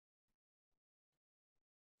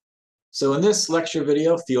So in this lecture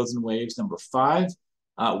video, Fields and Waves number 5,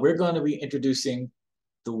 we're going to be introducing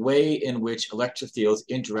the way in which electric fields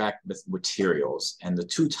interact with materials. And the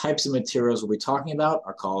two types of materials we'll be talking about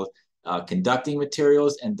are called conducting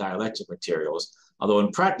materials and dielectric materials. Although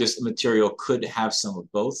in practice, a material could have some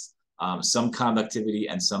of both, some conductivity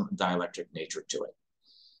and some dielectric nature to it.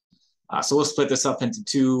 So we'll split this up into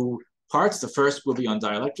two parts. The first will be on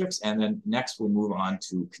dielectrics, and then next we'll move on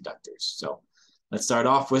to conductors. So let's start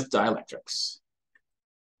off with dielectrics.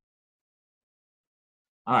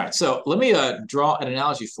 All right, so let me draw an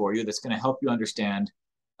analogy for you that's going to help you understand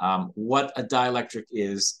what a dielectric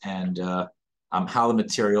is and how the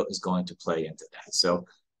material is going to play into that. So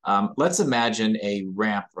let's imagine a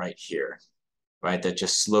ramp right here, right, that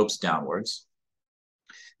just slopes downwards.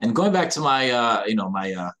 And going back to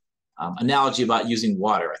my, analogy about using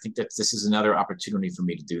water, I think that this is another opportunity for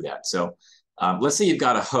me to do that. So let's say you've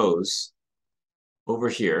got a hose over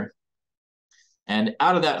here, and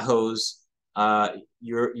out of that hose,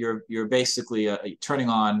 you're basically turning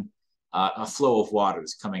on a flow of water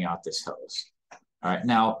that's coming out this hose. All right.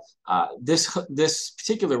 Now, this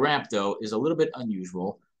particular ramp, though, is a little bit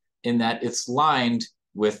unusual in that it's lined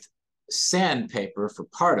with sandpaper for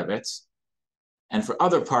part of it, and for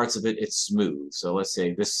other parts of it, it's smooth. So let's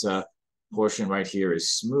say this portion right here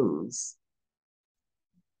is smooth,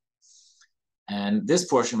 and this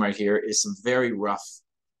portion right here is some very rough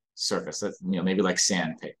surface that, maybe like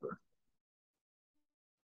sandpaper,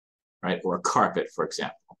 right? Or a carpet, for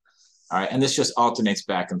example. All right, and this just alternates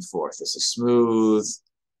back and forth. This is smooth,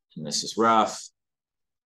 and this is rough.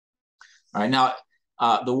 All right, now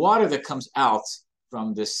the water that comes out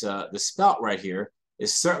from this spout right here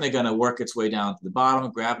is certainly going to work its way down to the bottom.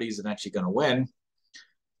 Gravity is eventually going to win.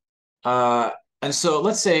 And so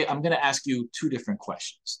let's say I'm going to ask you two different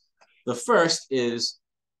questions. The first is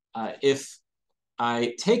if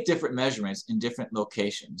I take different measurements in different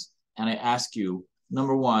locations and I ask you,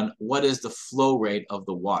 number one, what is the flow rate of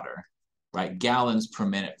the water, right? Gallons per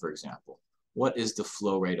minute, for example. What is the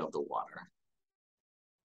flow rate of the water?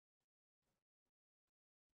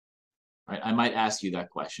 Right, I might ask you that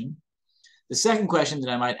question. The second question that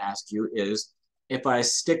I might ask you is, if I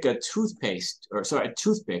stick a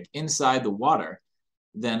toothpick inside the water,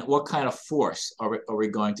 then what kind of force are we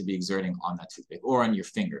going to be exerting on that toothpick, or on your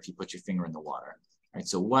finger if you put your finger in the water? Right,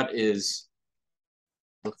 so what is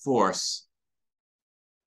the force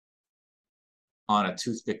on a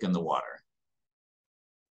toothpick in the water?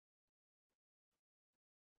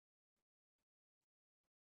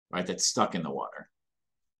 Right, that's stuck in the water.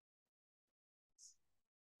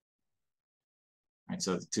 Right,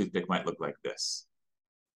 so the toothpick might look like this.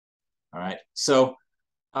 All right, so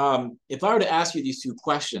if I were to ask you these two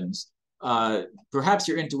questions, perhaps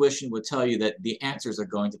your intuition would tell you that the answers are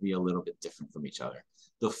going to be a little bit different from each other.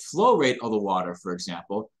 The flow rate of the water, for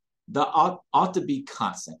example, that ought to be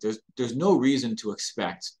constant. There's no reason to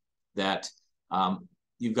expect that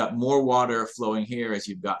you've got more water flowing here as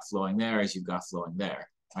you've got flowing there as you've got flowing there,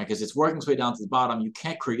 right? Because it's working its way down to the bottom. You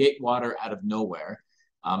can't create water out of nowhere,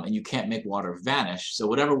 and you can't make water vanish. So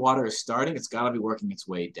whatever water is starting, it's got to be working its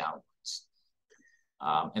way downwards.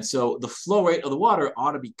 And so the flow rate of the water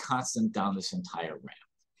ought to be constant down this entire ramp.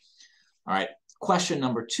 All right. Question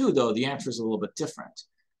number two, though, the answer is a little bit different,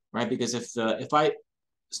 right? Because if I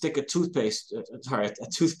stick a toothpick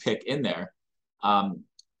in there,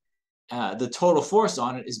 the total force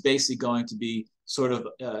on it is basically going to be sort of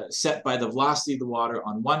set by the velocity of the water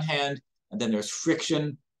on one hand, and then there's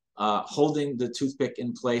friction holding the toothpick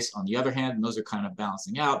in place on the other hand, and those are kind of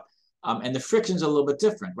balancing out. And the friction is a little bit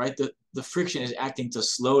different, right? The friction is acting to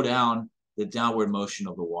slow down the downward motion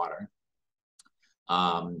of the water.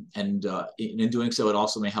 And in doing so, it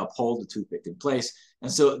also may help hold the toothpick in place.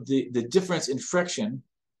 And so the difference in friction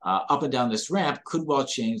up and down this ramp could well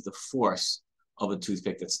change the force of a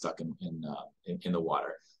toothpick that's stuck in the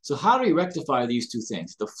water. So how do we rectify these two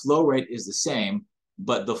things? The flow rate is the same,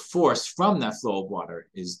 but the force from that flow of water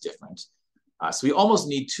is different. So we almost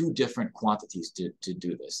need two different quantities to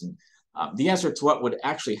do this. And the answer to what would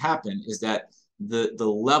actually happen is that the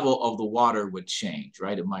level of the water would change,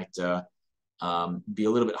 right? It might be a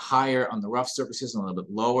little bit higher on the rough surfaces and a little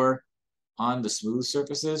bit lower on the smooth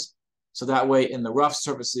surfaces. So that way in the rough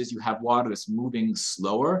surfaces, you have water that's moving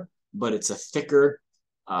slower, but it's a thicker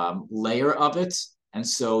layer of it. And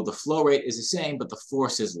so the flow rate is the same, but the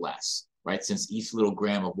force is less, right? Since each little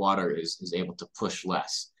gram of water is able to push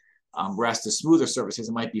less. Whereas the smoother surfaces,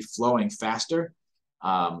 it might be flowing faster,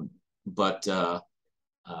 but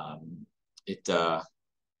it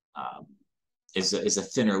is a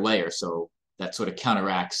thinner layer, so that sort of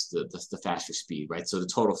counteracts the faster speed, right? So the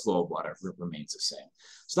total flow of water remains the same.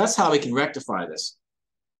 So that's how we can rectify this.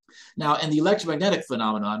 Now, in the electromagnetic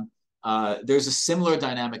phenomenon, there's a similar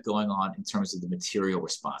dynamic going on in terms of the material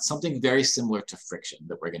response, something very similar to friction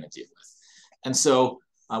that we're going to deal with. And so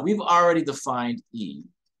we've already defined E,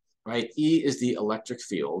 right? E is the electric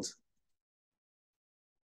field.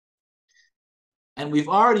 And we've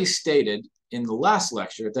already stated in the last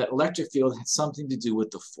lecture that electric field had something to do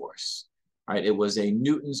with the force, right? It was a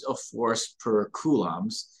newtons of force per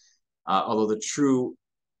coulombs, although the true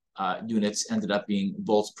units ended up being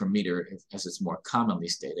volts per meter, as it's more commonly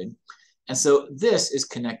stated. And so this is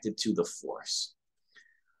connected to the force.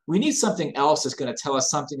 We need something else that's going to tell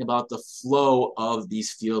us something about the flow of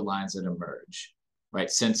these field lines that emerge,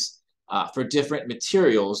 right? Since for different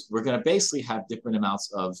materials, we're going to basically have different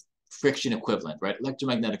amounts of friction equivalent, right?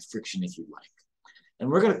 Electromagnetic friction, if you like. And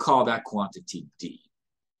we're going to call that quantity D.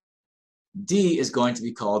 D is going to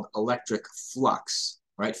be called electric flux,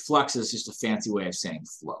 right? Flux is just a fancy way of saying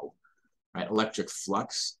flow, right? Electric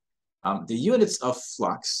flux. The units of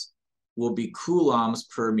flux will be coulombs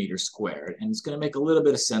per meter squared. And it's going to make a little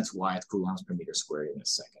bit of sense why it's coulombs per meter squared in a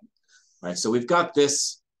second, right? So we've got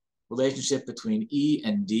this relationship between E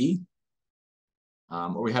and D,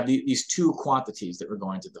 or we have these two quantities that we're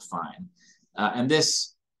going to define. And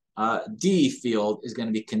this D field is going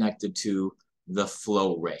to be connected to the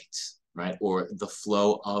flow rate, right? Or the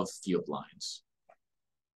flow of field lines.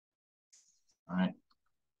 All right.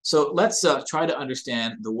 So let's try to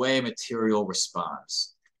understand the way a material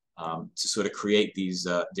responds to sort of create these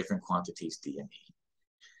different quantities D and E.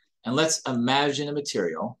 And let's imagine a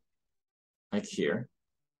material like here.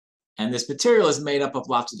 And this material is made up of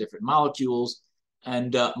lots of different molecules.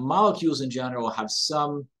 And molecules in general have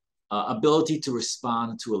some ability to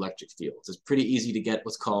respond to electric fields. It's pretty easy to get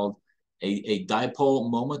what's called a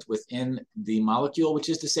dipole moment within the molecule, which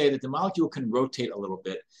is to say that the molecule can rotate a little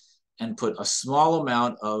bit and put a small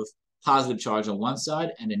amount of positive charge on one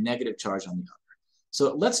side and a negative charge on the other.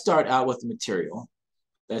 So let's start out with the material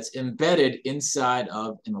that's embedded inside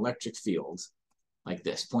of an electric field like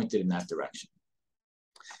this, pointed in that direction.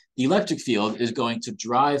 The electric field is going to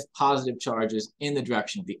drive positive charges in the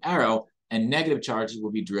direction of the arrow, and negative charges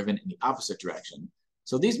will be driven in the opposite direction.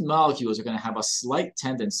 So these molecules are going to have a slight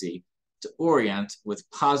tendency to orient with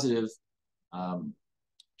positive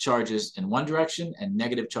charges in one direction and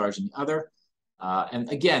negative charge in the other. And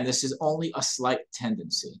again, this is only a slight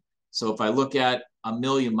tendency. So if I look at a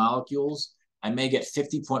million molecules, I may get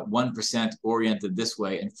 50.1% oriented this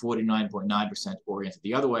way and 49.9% oriented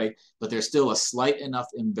the other way, but there's still a slight enough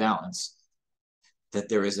imbalance that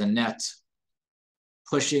there is a net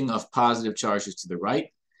pushing of positive charges to the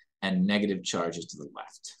right and negative charges to the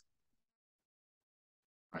left.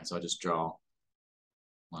 All right, so I'll just draw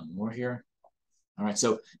one more here. All right,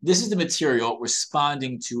 so this is the material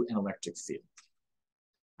responding to an electric field.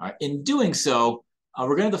 All right, in doing so,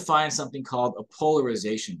 we're going to define something called a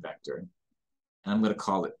polarization vector. And I'm going to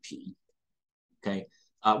call it P, okay?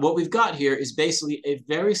 What we've got here is basically a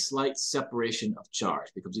very slight separation of charge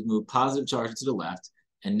because we move positive charges to the left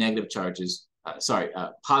and negative charges,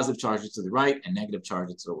 positive charges to the right and negative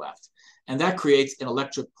charges to the left. And that creates an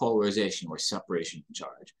electric polarization or separation of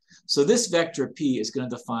charge. So this vector P is going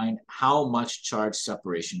to define how much charge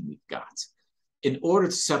separation we've got. In order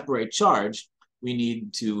to separate charge, we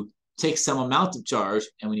need to take some amount of charge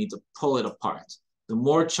and we need to pull it apart. The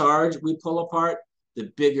more charge we pull apart,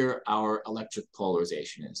 the bigger our electric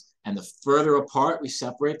polarization is. And the further apart we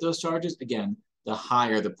separate those charges, again, the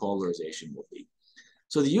higher the polarization will be.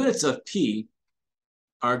 So the units of P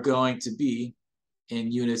are going to be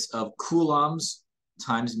in units of coulombs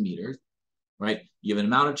times meters, right? You have an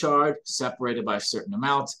amount of charge separated by a certain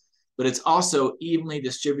amount, but it's also evenly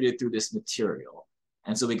distributed through this material.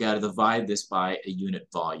 And so we got to divide this by a unit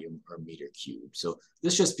volume or meter cubed. So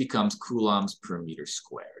this just becomes coulombs per meter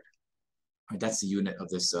squared. Right, that's the unit of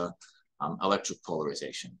this electric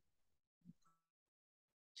polarization.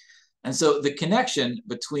 And so the connection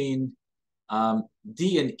between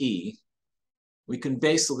D and E, we can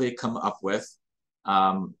basically come up with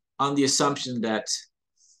on the assumption that,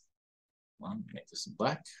 well, let me make this in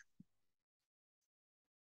black,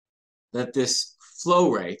 that this flow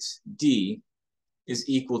rate, D, is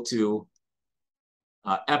equal to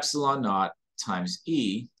epsilon naught times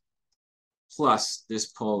E plus this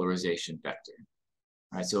polarization vector.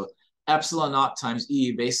 All right, so epsilon naught times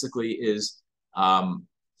E basically is a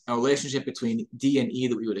relationship between D and E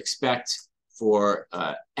that we would expect for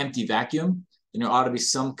empty vacuum. And there ought to be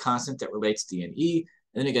some constant that relates D and E.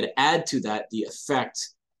 And then you got to add to that the effect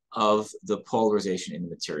of the polarization in the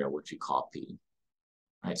material, which we call P.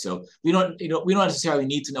 right? So we don't necessarily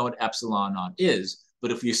need to know what epsilon naught is,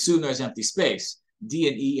 but if we assume there's empty space, D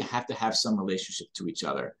and E have to have some relationship to each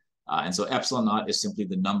other. And so epsilon naught is simply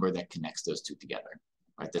the number that connects those two together,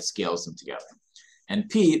 right? That scales them together. And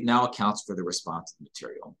P now accounts for the response of the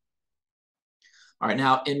material. All right,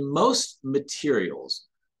 now in most materials,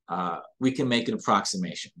 we can make an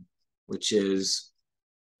approximation, which is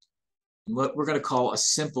what we're going to call a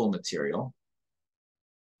simple material.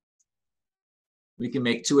 We can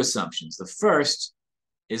make two assumptions. The first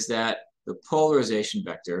is that the polarization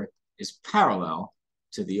vector is parallel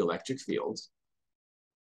to the electric field.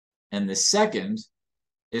 And the second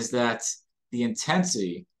is that the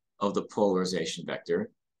intensity of the polarization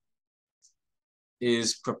vector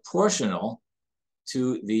is proportional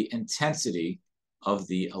to the intensity of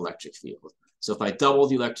the electric field. So if I double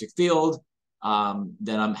the electric field,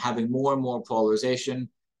 then I'm having more and more polarization.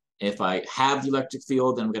 If I have the electric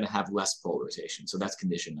field, then I'm going to have less polarization. So that's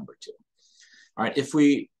condition number two. All right, if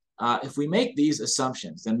we make these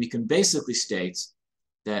assumptions, then we can basically state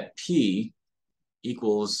that P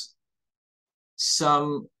equals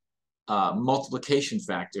some multiplication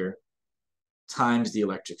factor times the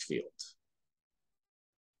electric field.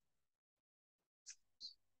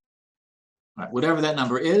 All right, whatever that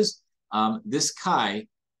number is, this chi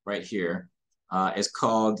right here is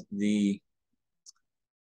called the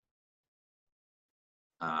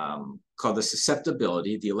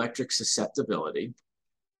susceptibility, the electric susceptibility.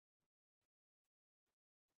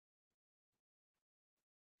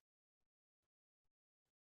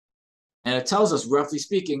 And it tells us, roughly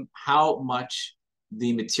speaking, how much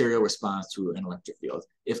the material responds to an electric field.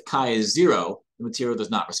 If chi is 0, the material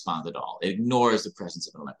does not respond at all. It ignores the presence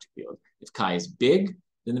of an electric field. If chi is big,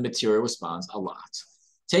 then the material responds a lot.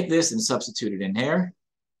 Take this and substitute it in here,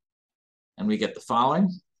 and we get the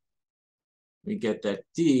following. We get that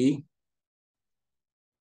D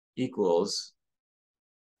equals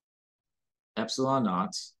epsilon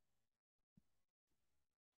naught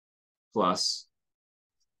plus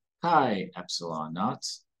chi epsilon naught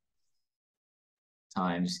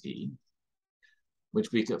times E,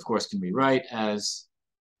 which we, of course, can rewrite as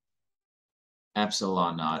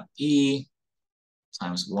epsilon naught E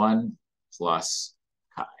times 1 plus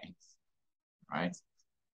chi, right?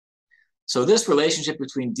 So this relationship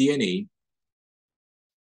between D and E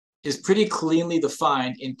is pretty cleanly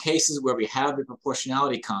defined in cases where we have the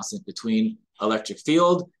proportionality constant between electric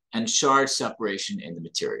field and charge separation in the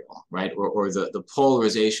material, right? Or the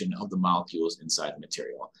polarization of the molecules inside the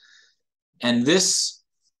material. And this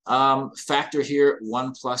factor here,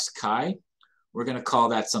 1 plus chi, we're going to call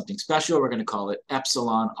that something special. We're going to call it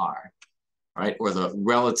epsilon R, right? Or the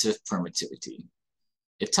relative permittivity.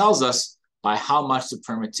 It tells us by how much the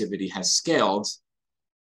permittivity has scaled.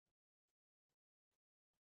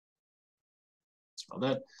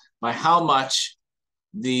 That by how much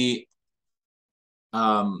the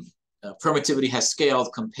permittivity has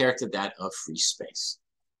scaled compared to that of free space.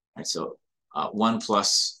 Right, so 1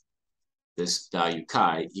 plus this value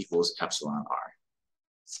chi equals epsilon R.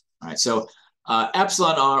 All right, so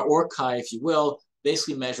epsilon R, or chi, if you will,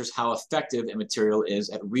 basically measures how effective a material is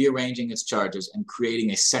at rearranging its charges and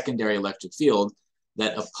creating a secondary electric field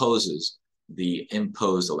that opposes the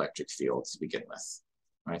imposed electric field to begin with.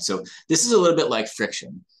 Right, so this is a little bit like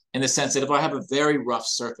friction in the sense that if I have a very rough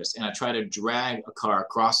surface and I try to drag a car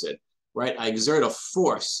across it, right, I exert a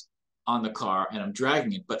force on the car and I'm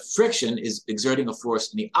dragging it, but friction is exerting a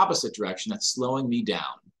force in the opposite direction that's slowing me down.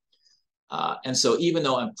 And so even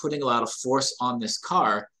though I'm putting a lot of force on this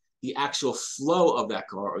car, the actual flow of that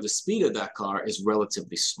car or the speed of that car is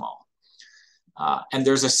relatively small. And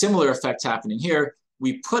there's a similar effect happening here.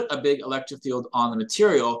 We put a big electric field on the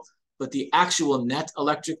material, but the actual net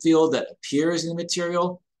electric field that appears in the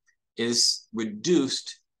material is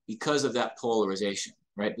reduced because of that polarization,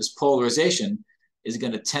 right? This polarization is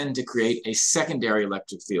going to tend to create a secondary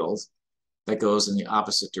electric field that goes in the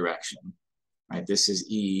opposite direction, right? This is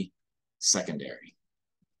E secondary.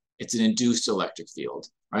 It's an induced electric field,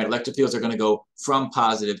 right? Electric fields are going to go from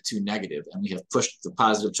positive to negative, and we have pushed the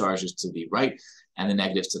positive charges to the right and the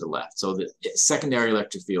negatives to the left. So the secondary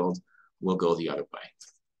electric field will go the other way.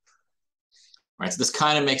 Right, so this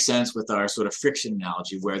kind of makes sense with our sort of friction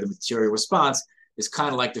analogy, where the material response is kind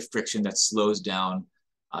of like the friction that slows down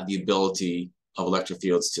the ability of electric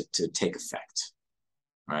fields to take effect,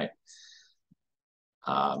 right?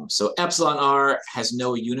 So epsilon R has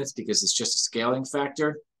no units because it's just a scaling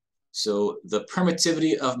factor. So the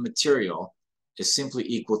permittivity of material is simply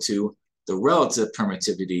equal to the relative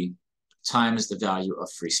permittivity times the value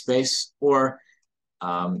of free space, or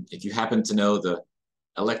if you happen to know the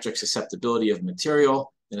electric susceptibility of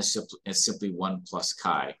material, then it's simply 1 plus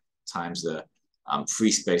chi times the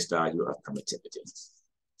free space value of permittivity.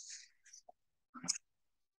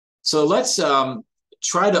 So let's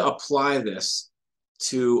try to apply this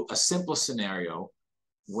to a simple scenario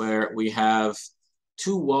where we have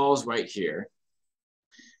two walls right here.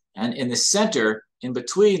 And in the center, in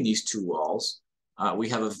between these two walls, we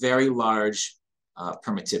have a very large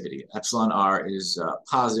permittivity. Epsilon r is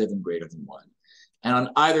positive and greater than 1. And on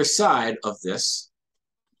either side of this,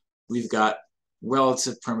 we've got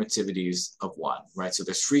relative permittivities of 1, right? So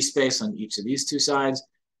there's free space on each of these two sides,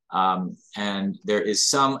 and there is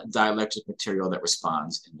some dielectric material that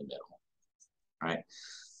responds in the middle, right?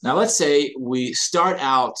 Now let's say we start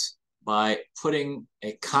out by putting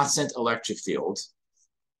a constant electric field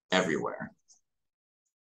everywhere.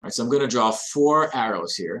 Right, so I'm going to draw 4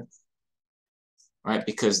 arrows here, right?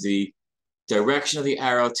 Because the direction of the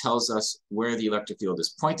arrow tells us where the electric field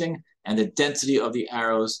is pointing, and the density of the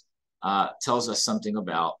arrows tells us something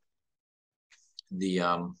about the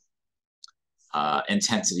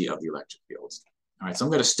intensity of the electric field. All right, so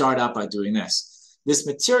I'm going to start out by doing this. This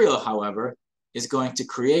material, however, is going to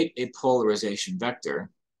create a polarization vector.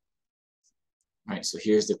 Right, so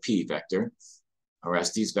here's the P vector,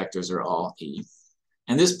 whereas these vectors are all E.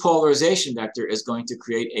 And this polarization vector is going to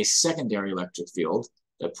create a secondary electric field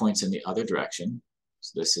that points in the other direction.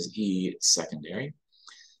 So this is E secondary.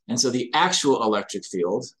 And so the actual electric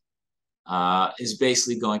field is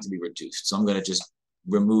basically going to be reduced. So I'm going to just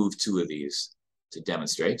remove 2 of these to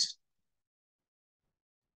demonstrate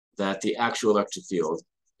that the actual electric field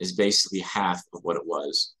is basically half of what it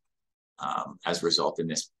was as a result in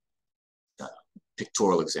this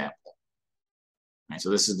pictorial example. Right, so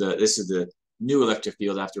this is the new electric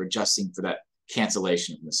field after adjusting for that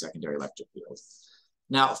cancellation in the secondary electric field.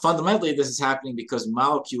 Now, fundamentally, this is happening because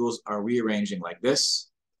molecules are rearranging like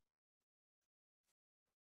this,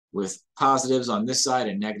 with positives on this side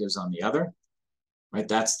and negatives on the other. Right,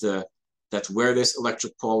 that's where this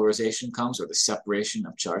electric polarization comes, or the separation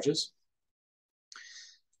of charges.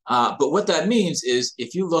 But what that means is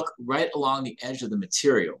if you look right along the edge of the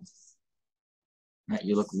material, right,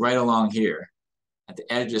 you look right along here at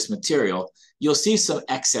the edge of this material, you'll see some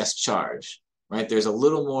excess charge, right? There's a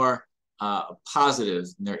little more positive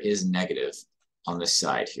than there is negative on this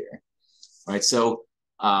side here, right? So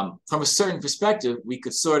from a certain perspective, we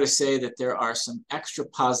could sort of say that there are some extra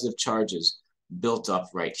positive charges built up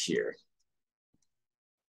right here.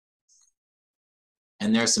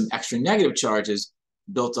 And there's some extra negative charges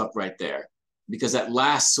built up right there, because that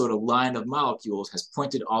last sort of line of molecules has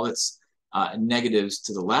pointed all its negatives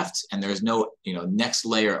to the left, and there's no next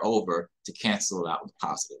layer over to cancel it out with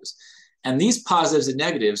positives. And these positives and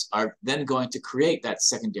negatives are then going to create that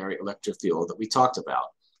secondary electric field that we talked about,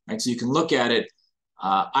 right? So you can look at it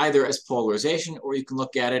either as polarization, or you can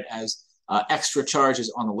look at it as extra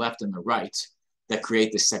charges on the left and the right that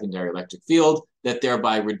create this secondary electric field that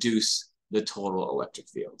thereby reduce the total electric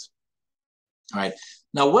field. All right,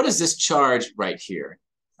 now what is this charge right here?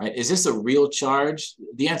 Right? Is this a real charge?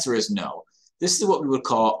 The answer is no. This is what we would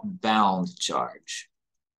call bound charge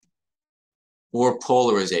or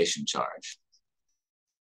polarization charge.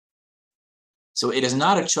 So it is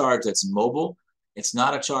not a charge that's mobile. It's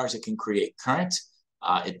not a charge that can create current.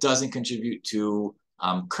 It doesn't contribute to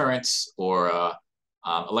currents or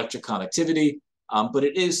electric conductivity, but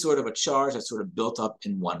it is sort of a charge that's sort of built up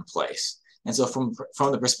in one place. And so from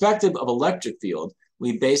the perspective of electric field,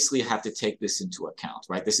 we basically have to take this into account,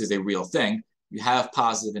 right? This is a real thing. You have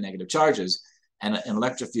positive and negative charges, and an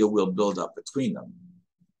electric field will build up between them.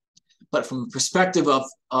 But from the perspective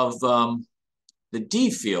of the D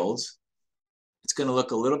field, it's going to look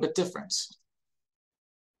a little bit different.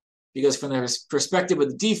 Because from the perspective of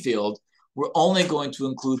the D field, we're only going to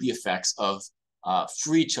include the effects of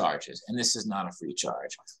free charges, and this is not a free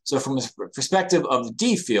charge. So from the perspective of the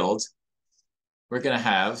D field, we're going to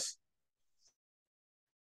have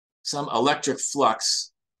some electric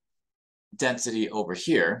flux density over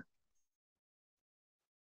here,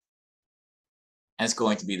 and it's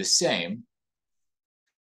going to be the same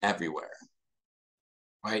everywhere,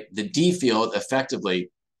 right? The D field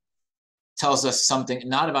effectively tells us something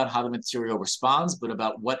not about how the material responds, but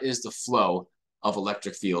about what is the flow of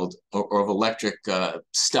electric field or of electric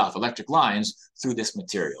electric lines through this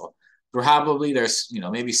material. Probably there's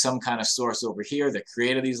maybe some kind of source over here that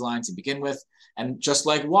created these lines to begin with. And just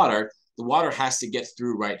like water, the water has to get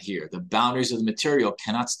through right here. The boundaries of the material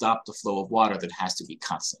cannot stop the flow of water that has to be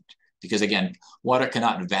constant. Because again, water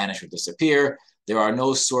cannot vanish or disappear. There are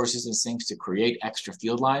no sources and sinks to create extra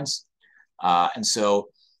field lines. And so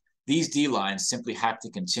these D lines simply have to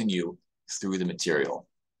continue through the material.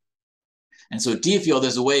 And so D field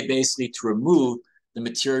is a way basically to remove the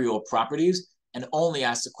material properties and only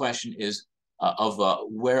ask the question is of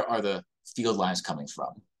where are the field lines coming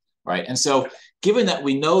from, right? And so given that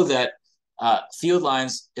we know that field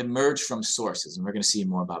lines emerge from sources, and we're going to see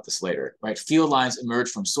more about this later, right? Field lines emerge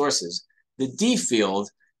from sources. The D field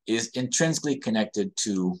is intrinsically connected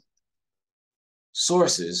to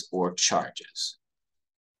sources or charges,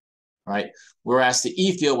 right? Whereas the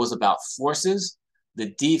E field was about forces, the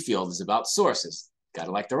D field is about sources.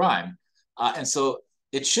 Gotta like the rhyme. And so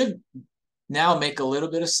it should now make a little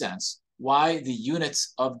bit of sense why the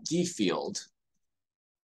units of D field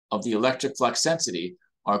of the electric flux density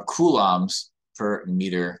are coulombs per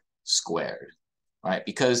meter squared, right?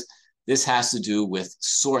 Because this has to do with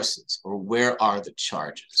sources, or where are the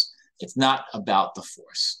charges. It's not about the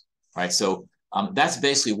force, right? So that's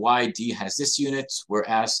basically why D has this unit,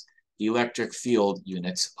 whereas the electric field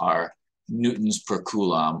units are newtons per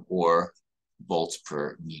coulomb or volts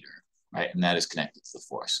per meter, right? And that is connected to the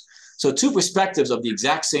force. So two perspectives of the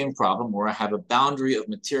exact same problem where I have a boundary of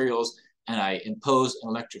materials and I impose an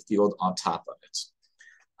electric field on top of it.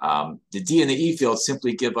 The D and the E field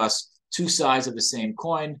simply give us two sides of the same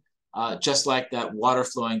coin, just like that water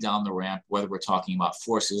flowing down the ramp, whether we're talking about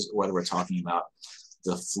forces or whether we're talking about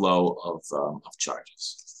the flow of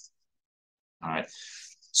charges. All right,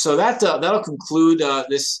 so that'll conclude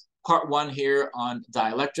this part one here on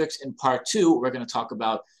dielectrics. In part two, we're going to talk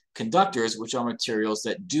about conductors, which are materials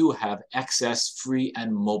that do have excess free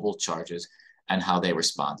and mobile charges and how they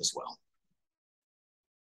respond as well.